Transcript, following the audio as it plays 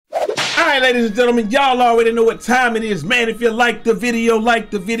All right, ladies and gentlemen, y'all already know what time it is, man. If you like the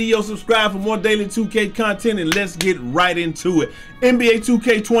video, subscribe for more daily 2K content, and let's get right into it. NBA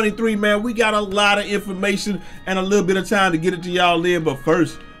 2K23, man, we got a lot of information and a little bit of time to get it to y'all in, but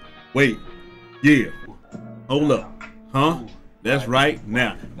first, wait, yeah, hold up, huh? That's right,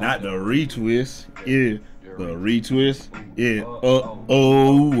 now, not the retwist, yeah, the retwist, yeah,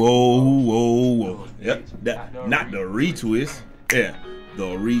 yep, not the retwist, yeah. The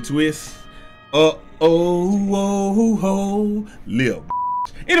retwist. Lil.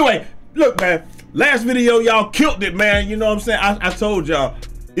 Anyway, look, man. Last video, y'all killed it, man. You know what I'm saying? I told y'all,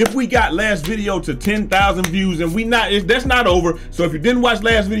 if we got last video to 10,000 views, and that's not over. So if you didn't watch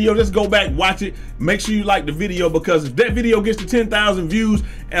last video, just go back, watch it. Make sure you like the video, because if that video gets to 10,000 views,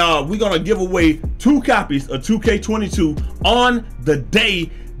 we're gonna give away 2 copies of 2K22 on the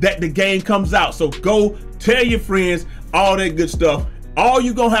day that the game comes out. So go tell your friends, all that good stuff. All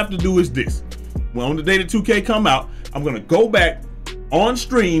you're gonna have to do is this. Well, on the day that 2K come out, I'm gonna go back on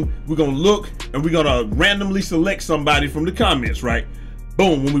stream, we're gonna look, and we're gonna randomly select somebody from the comments, right?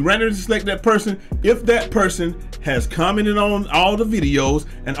 Boom, when we randomly select that person, if that person has commented on all the videos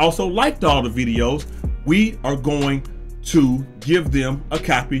and also liked all the videos, we are going to give them a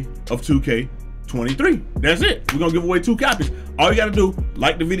copy of 2K23. That's it. We're gonna give away 2 copies. All you gotta do,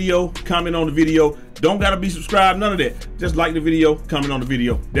 like the video, comment on the video. Don't gotta be subscribed, none of that. Just like the video, comment on the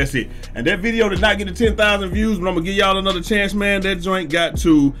video. That's it. And that video did not get to 10,000 views, but I'm gonna give y'all another chance, man. That joint got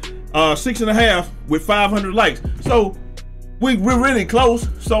to 6.5 with 500 likes. So we're really close.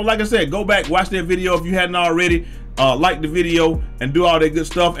 So like I said, go back, watch that video if you hadn't already. Like the video and do all that good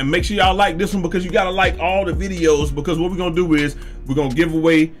stuff, and make sure y'all like this one, because you gotta like all the videos, because what we're gonna do is we're gonna give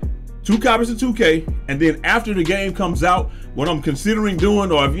away 2 copies of 2K, and then after the game comes out, what I'm considering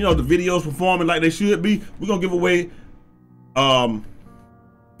doing, or if you know the videos performing like they should be, we're gonna give away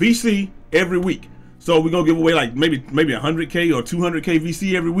VC every week. So we're gonna give away like maybe 100K or 200K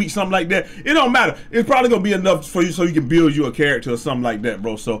VC every week, something like that. It don't matter. It's probably gonna be enough for you so you can build you a character or something like that,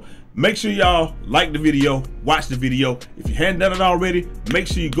 bro. So make sure y'all like the video, watch the video. If you hadn't done it already, make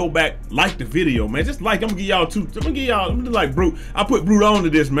sure you go back, like the video, man. Just like, I'm gonna give y'all I'm gonna like Brute. I put Brute on to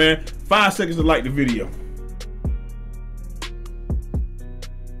this, man. 5 seconds to like the video.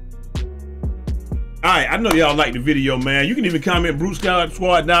 All right, I know y'all like the video, man. You can even comment Brute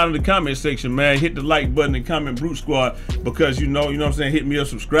Squad down in the comment section, man. Hit the like button and comment Brute Squad, because you know what I'm saying, hit me up,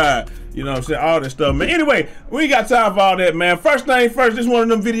 subscribe, you know what I'm saying, all that stuff, man. Anyway, we ain't got time for all that, man. First thing first, this one of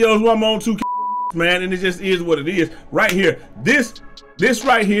them videos where I'm on 2K, man, and it just is what it is. Right here, this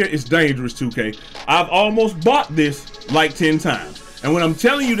right here is dangerous, 2K. I've almost bought this like 10 times. And when I'm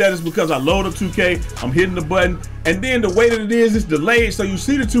telling you that, it's because I load up 2K, I'm hitting the button, and then the way that it is, it's delayed, so you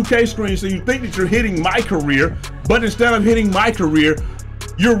see the 2K screen, so you think that you're hitting my career, but instead of hitting my career,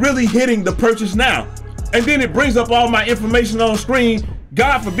 you're really hitting the purchase now. And then it brings up all my information on screen.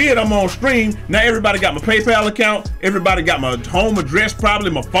 God forbid I'm on stream. Now everybody got my PayPal account, everybody got my home address, probably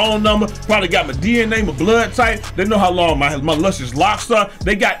my phone number, probably got my DNA, my blood type. They know how long my luscious locks are.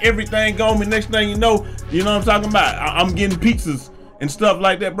 They got everything on me. Next thing you know what I'm talking about. I'm getting pizzas and stuff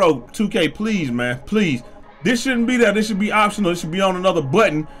like that, bro. 2K, please, man, please. This shouldn't be there. This should be optional. It should be on another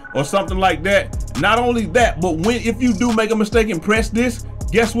button or something like that. Not only that, but if you do make a mistake and press this,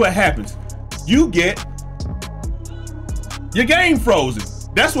 guess what happens? You get your game frozen.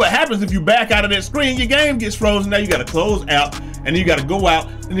 That's what happens if you back out of that screen. Your game gets frozen. Now you got to close out, and then you got to go out,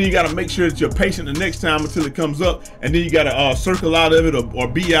 and then you got to make sure that you're patient the next time until it comes up, and then you got to circle out of it or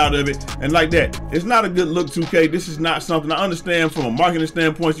be out of it, and like that. It's not a good look, 2K. This is not something, I understand from a marketing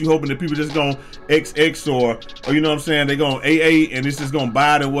standpoint, you hoping that people just gonna XX or you know what I'm saying, they gonna AA and it's just gonna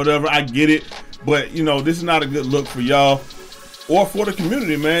buy it or whatever. I get it, but you know, this is not a good look for y'all or for the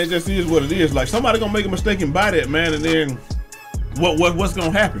community, man. It just is what it is. Like, somebody gonna make a mistake and buy that, man, and then what's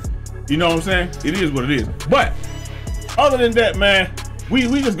gonna happen? You know what I'm saying? It is what it is. But other than that, man, we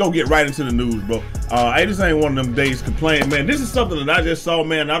just gonna get right into the news, bro. This ain't one of them days complaining, man. This is something that I just saw,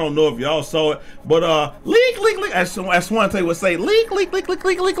 man. I don't know if y'all saw it, but leak. As Swante would say, leak.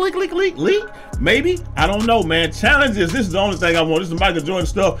 Maybe, I don't know, man. Challenges. This is the only thing I want. This is the Michael Jordan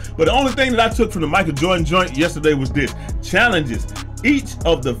stuff. But the only thing that I took from the Michael Jordan joint yesterday was this: challenges. Each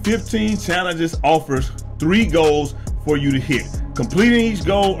of the 15 challenges offers 3 goals for you to hit. Completing each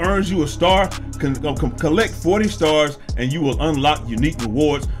goal earns you a star. Collect 40 stars and you will unlock unique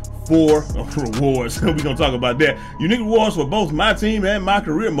rewards for rewards. We're gonna talk about that. Unique rewards for both my team and my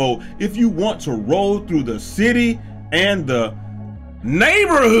career mode. If you want to roll through the city and the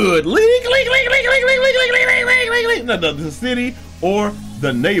neighborhood, the city or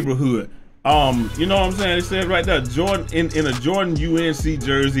the neighborhood, You know what I'm saying? It says right there, Jordan in a Jordan UNC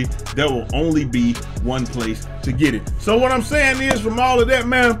jersey, there will only be one place to get it. So what I'm saying is, from all of that,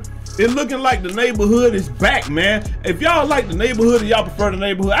 man, it's looking like the neighborhood is back, man. If y'all like the neighborhood and y'all prefer the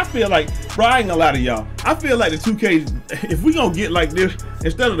neighborhood, I feel like, bro, I ain't gonna lie to y'all, I feel like the 2K, if we gonna get like this,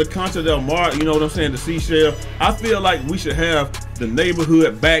 instead of the Concha del Mar, you know what I'm saying, the seashell, I feel like we should have the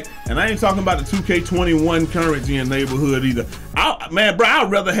neighborhood back. And I ain't talking about the 2K21 currency in neighborhood either. Man, bro,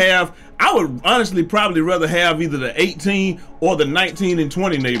 I would honestly probably rather have either the 18 or the 19 and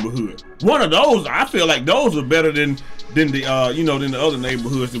 20 neighborhood. One of those, I feel like those are better than the you know, than the other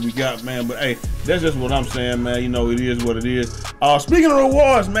neighborhoods that we got, man. But hey, that's just what I'm saying, man. You know, it is what it is. Speaking of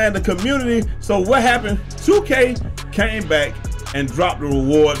rewards, man, the community. So what happened? 2K came back and dropped the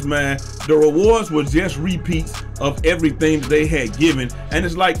rewards, man. The rewards were just repeats of everything that they had given. And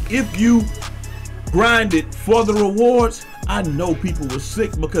it's like, if you grinded for the rewards, I know people were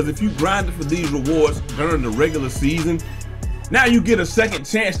sick, because if you grinded for these rewards during the regular season, now you get a second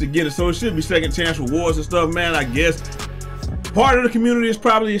chance to get it. So it should be second chance rewards and stuff, man. I guess part of the community is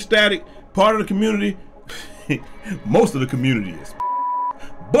probably ecstatic. Part of the community, most of the community is.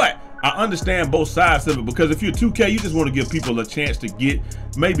 But I understand both sides of it, because if you're 2K, you just want to give people a chance to get,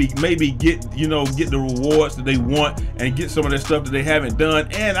 maybe get, you know, get the rewards that they want and get some of that stuff that they haven't done.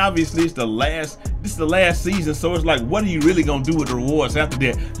 And obviously it's the last season, so it's like, what are you really gonna do with the rewards after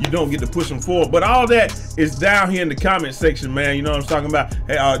that? You don't get to push them forward. But all that is down here in the comment section, man. You know what I'm talking about?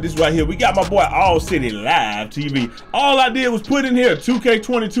 Hey, this right here, we got my boy All City Live TV. All I did was put in here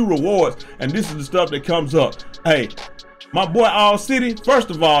 2K22 rewards, and this is the stuff that comes up. Hey, my boy All City, first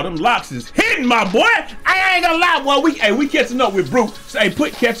of all, them locks is hitting, my boy. I ain't gonna lie, boy. We catching up with Brute. So, hey,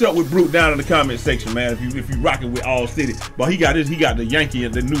 catch up with Brute down in the comment section, man. If you rocking with All City. But he got the Yankee,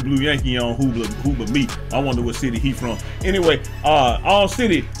 the new blue Yankee on who but me. I wonder what city he from. Anyway, All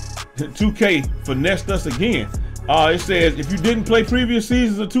City, 2K finessed us again. It says, if you didn't play previous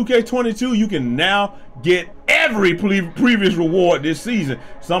seasons of 2K22, you can now get every previous reward this season.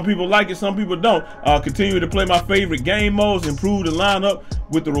 Some people like it, some people don't. Continue to play my favorite game modes, improve the lineup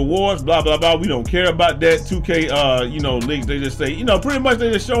with the rewards, blah, blah, blah. We don't care about that. 2K, you know, leagues, they just say, you know, pretty much they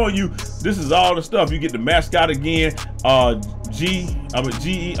just showing you this is all the stuff. You get the mascot again. OGE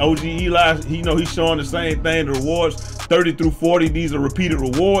Eli, you know, he's showing the same thing. The rewards 30 through 40, these are repeated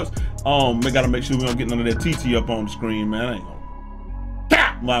rewards. We gotta make sure we don't get none of that TT up on the screen, man. I ain't gonna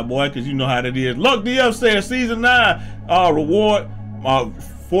cap my boy, because you know how that is. Look, DF says season 9 reward,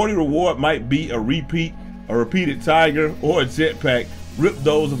 40 reward might be a repeated tiger or a jetpack. Rip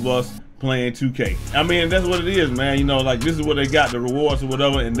those of us playing 2K. I mean, that's what it is, man. You know, like, this is what they got, the rewards or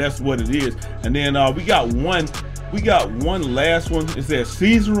whatever, and that's what it is. And then we got one last one. It says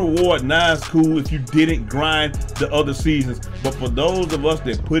season reward 9 is cool if you didn't grind the other seasons, but for those of us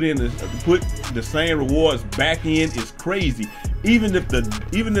that put the same rewards back in, is crazy. Even if the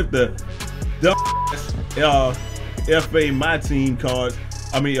FA my team cards,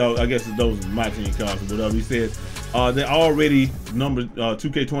 I mean, I guess those are my team cards or whatever. He says they're already numbered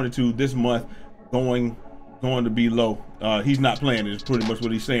 2K22 this month, going to be low. He's not playing it, is pretty much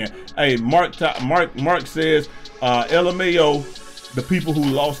what he's saying. Hey, Mark says, LMAO, the people who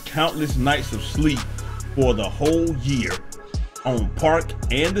lost countless nights of sleep for the whole year on Park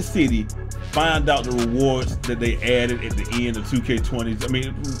and the City, find out the rewards that they added at the end of 2K20. I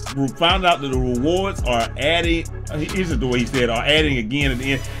mean, found out that the rewards are adding, is it the way he said, are adding again at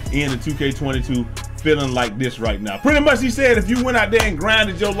the end of 2K22, feeling like this right now. Pretty much he said, if you went out there and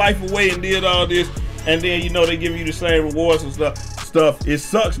grinded your life away and did all this, and then, you know, they give you the same rewards and stuff, it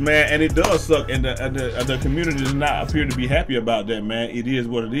sucks, man, and it does suck, and the community does not appear to be happy about that, man. It is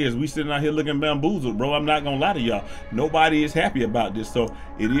what it is. We sitting out here looking bamboozled, bro. I'm not gonna lie to y'all. Nobody is happy about this, so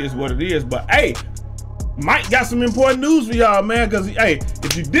it is what it is. But hey, Mike got some important news for y'all, man, because hey,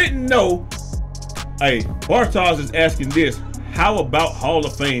 if you didn't know, hey, Bartos is asking this: how about Hall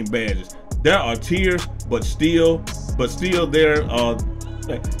of Fame badges? There are tiers, but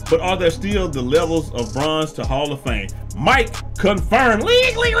are there still the levels of bronze to Hall of Fame? Mike confirmed.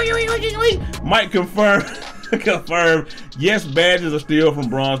 Mike confirmed. Yes, badges are still from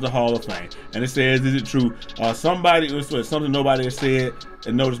bronze to Hall of Fame. And it says, is it true? Something nobody has said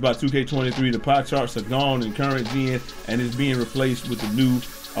and noticed about 2K23. The pie charts are gone in current gen and is being replaced with the new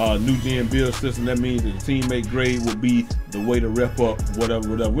gen build system. That means that the teammate grade will be the way to rep up whatever.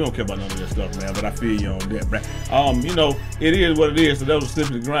 We don't care about none of that stuff, man, but I feel you on that, man. You know, it is what it is. So that was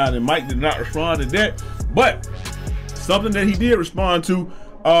simply the grind, and Mike did not respond to that. But something that he did respond to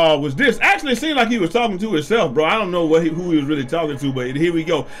was this. Actually, it seemed like he was talking to himself, bro. I don't know who he was really talking to, but here we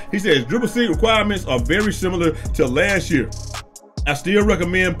go. He says dribble seat requirements are very similar to last year. I still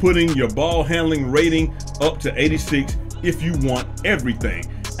recommend putting your ball handling rating up to 86 if you want everything.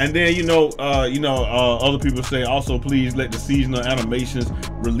 And then other people say also please let the seasonal animations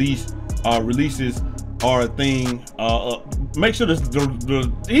releases are a thing. Make sure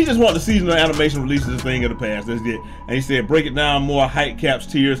he just want the seasonal animation releases a thing of the past. That's it. And he said break it down more, height caps,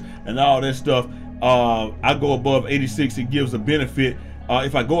 tiers, and all that stuff. I go above 86, it gives a benefit.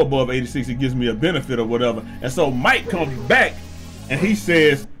 If I go above 86, it gives me a benefit or whatever. And so Mike comes back and he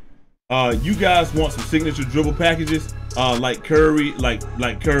says, you guys want some signature dribble packages, like Curry, like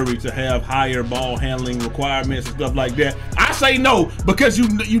Curry, to have higher ball handling requirements and stuff like that. I say no, because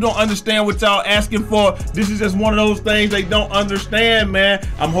you don't understand what y'all asking for. This is just one of those things they don't understand, man.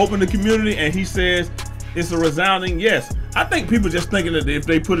 I'm hoping the community, and he says it's a resounding yes. I think people just thinking that if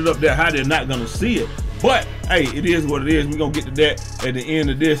they put it up that high, they're not gonna see it. But hey, it is what it is. We're gonna get to that at the end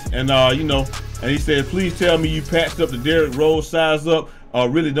of this. And and he said, please tell me you patched up the Derrick Rose size up.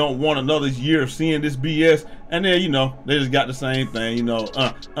 Really don't want another year of seeing this BS. And then, they just got the same thing,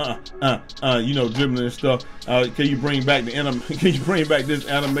 dribbling and stuff. Can you bring back this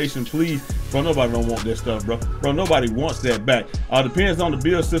animation, please? Bro, nobody don't want that stuff, bro. Bro, nobody wants that back. Depends on the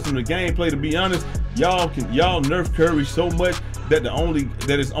build system, the gameplay, to be honest. Y'all nerf Curry so much that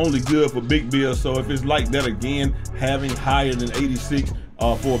it's only good for big builds. So if it's like that again, having higher than 86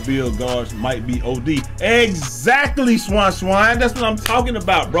 for build guards might be OD. Exactly, Swine. That's what I'm talking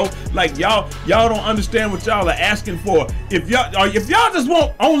about, bro. Like y'all don't understand what y'all are asking for. If y'all just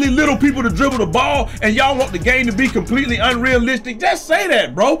want only little people to dribble the ball and y'all want the game to be completely unrealistic, just say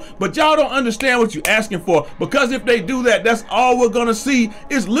that, bro. But y'all don't understand what you're asking for, because if they do that, that's all we're gonna see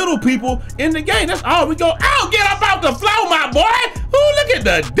is little people in the game. That's all we go. Oh, get up out the flow, my boy. Ooh, look at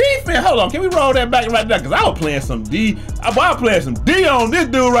the defense. Hold on, can we roll that back right there? Because I was playing some D. I was playing some D on this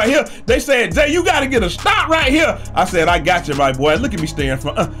dude right here. They said, Jay, you got to get a stop right here. I said, I got you, my boy. Look at me staying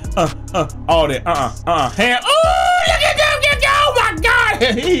from all that hand. Oh, look at that. Oh my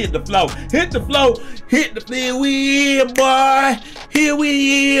God. He hit the flow. Hit the flow. Hit the flow. Here, boy. Here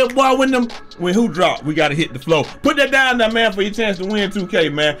we is, boy. When who dropped, we got to hit the flow. Put that down there, man, for your chance to win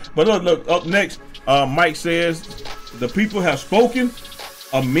 2K, man. But look, up next, Mike says, the people have spoken,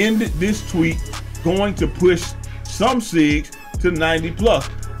 amended this tweet, going to push some SIGs to 90 plus.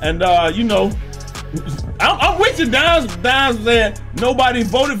 And I'm with you, Downs said nobody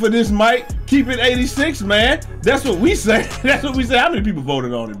voted for this, Mike. Keep it 86, man. That's what we say. That's what we say. How many people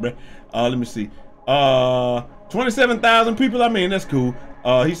voted on it, man? Let me see. 27,000 people. I mean, that's cool.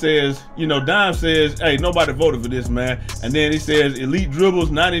 He says, Dime says, hey, nobody voted for this, man. And then he says elite dribbles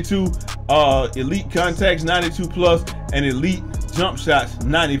 92, elite contacts 92 plus, and elite jump shots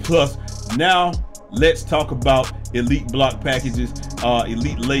 90 plus. Now let's talk about elite block packages,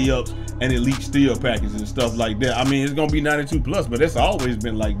 elite layups, and elite steal packages and stuff like that. I mean, it's gonna be 92 plus, but it's always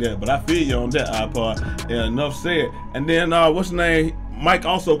been like that. But I feel you on that, iPod. Yeah, enough said. And then what's the name? Mike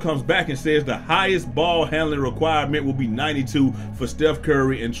also comes back and says the highest ball handling requirement will be 92 for Steph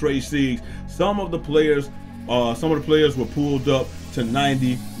Curry and Trey Siggs. Some of the players were pulled up to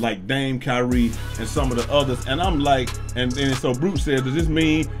 90, like Dame, Kyrie, and some of the others. And I'm like, and so Bruce said, does this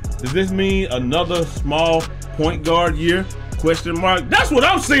mean another small point guard year? Question mark. That's what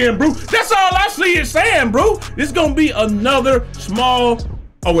I'm saying, bro. That's all I see it saying, bro. It's gonna be another small.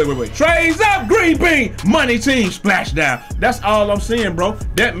 Oh, wait. Trades up, green bean, money team, splashdown. That's all I'm saying, bro.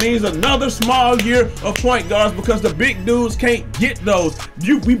 That means another small year of point guards, because the big dudes can't get those.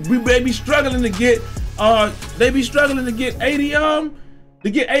 We be struggling to get, they be struggling to get 80, to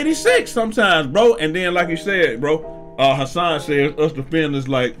get 86 sometimes, bro. And then, like you said, bro, Hassan says us defenders,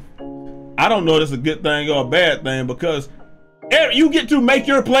 like, I don't know if it's a good thing or a bad thing, because you get to make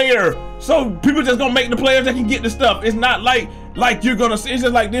your player. So people just gonna make the players that can get the stuff. It's not like you're gonna see. It's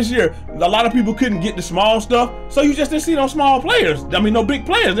just like this year, a lot of people couldn't get the small stuff, so you just didn't see no small players. I mean, no big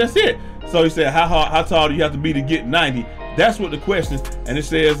players. That's it. So he said, how tall do you have to be to get 90? That's what the question is. And it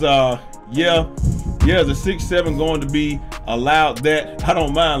says, yeah, is a 6'7" going to be allowed? That I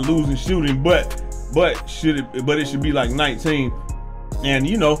don't mind losing shooting, but it should be like 19. And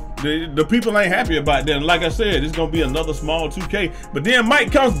the people ain't happy about that. And like I said, it's gonna be another small 2K. But then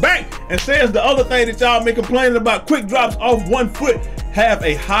Mike comes back and says the other thing that y'all been complaining about, quick drops off 1 foot have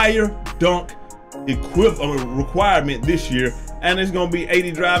a higher dunk equivalent requirement this year, and it's gonna be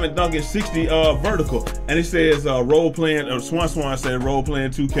 80 drive and dunk and 60 vertical. And it says role playing, or Swan said role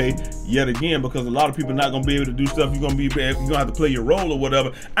playing 2K yet again, because a lot of people not gonna be able to do stuff. You're gonna have to play your role or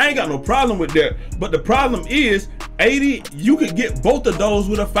whatever. I ain't got no problem with that, but the problem is 80, you could get both of those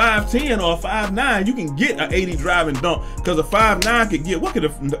with a 5'10" or a 5'9". You can get an 80 drive and dunk, because a 5'9" could get, what could a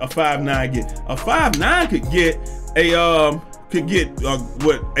 5'9" get? A 5'9" could get a could get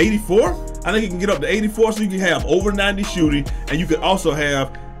what, 84? I think you can get up to 84, so you can have over 90 shooting, and you could also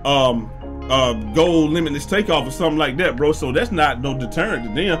have goal limitless takeoff or something like that, bro. So that's not no deterrent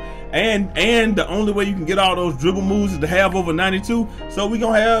to them. And the only way you can get all those dribble moves is to have over 92. So we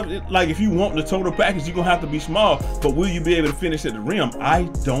gonna have, like, if you want the total package, you're gonna have to be small. But will you be able to finish at the rim? I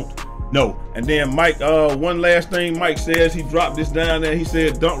don't know. And then Mike, one last thing Mike says, he dropped this down there. He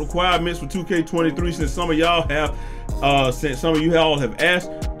said dunk requirements for 2K23, since some of y'all have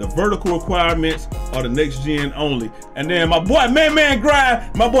asked, the vertical requirements are the next gen only. And then my boy Man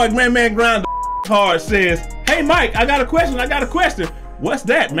Grind hard says, hey Mike, I got a question. What's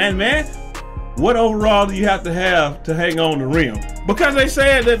that, man? What overall do you have to hang on the rim? Because they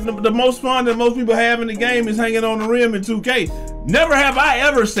said that the most fun that most people have in the game is hanging on the rim in 2K. Never have I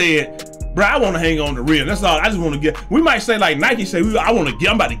ever said, bro, I want to hang on the rim. That's all. I just want to get. We might say like Nike say, I'm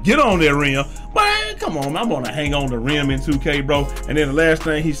about to get on that rim. But come on, I'm gonna hang on the rim in 2K, bro. And then the last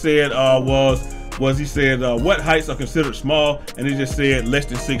thing he said was he said what heights are considered small, and he just said less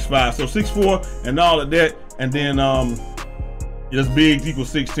than 6'5". So 6'4" and all of that, and then just big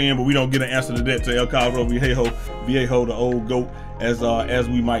equals 6'10", but we don't get an answer to that to El Cabro Viejo, the old GOAT, as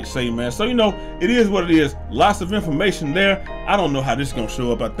we might say, man. So, you know, it is what it is. Lots of information there. I don't know how this is gonna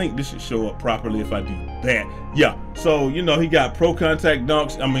show up. I think this should show up properly if I do that. Yeah, so, you know, he got pro contact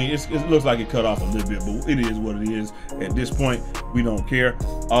dunks. I mean, it looks like it cut off a little bit, but it is what it is. At this point, we don't care.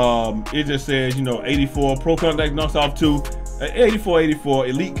 It just says, you know, 84 pro contact dunks off 2. 84,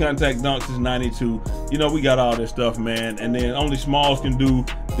 elite contact dunks is 92. You know, we got all this stuff, man. And then only smalls can do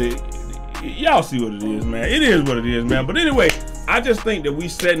y'all see what it is, man. It is what it is, man. But anyway, I just think that we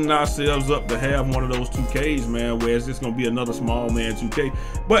setting ourselves up to have one of those 2Ks, man, where it's just gonna be another small man 2K.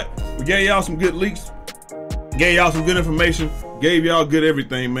 But we gave y'all some good leaks, gave y'all some good information, gave y'all good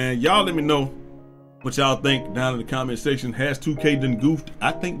everything, man. Y'all let me know what y'all think down in the comment section. Has 2K done goofed?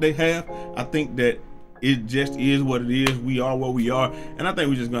 I think they have. I think that it just is what it is. We are what we are. And I think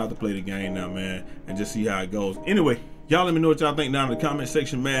we're just gonna have to play the game now, man, and just see how it goes. Anyway, y'all let me know what y'all think down in the comment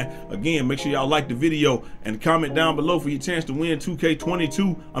section, man. Again, make sure y'all like the video and comment down below for your chance to win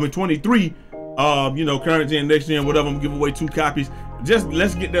 23. You know, current gen, next gen, whatever. I'm gonna give away 2 copies. Just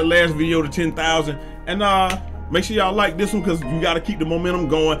let's get that last video to 10,000. And make sure y'all like this one, because you gotta keep the momentum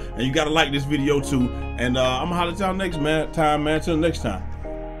going, and you gotta like this video too. And I'm gonna holler at y'all next time, man. Till next time.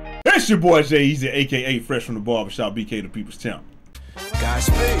 It's your boy Eazy, aka Fresh from the Barbershop, BK the People's Champ.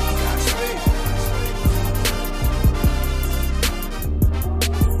 Godspeed.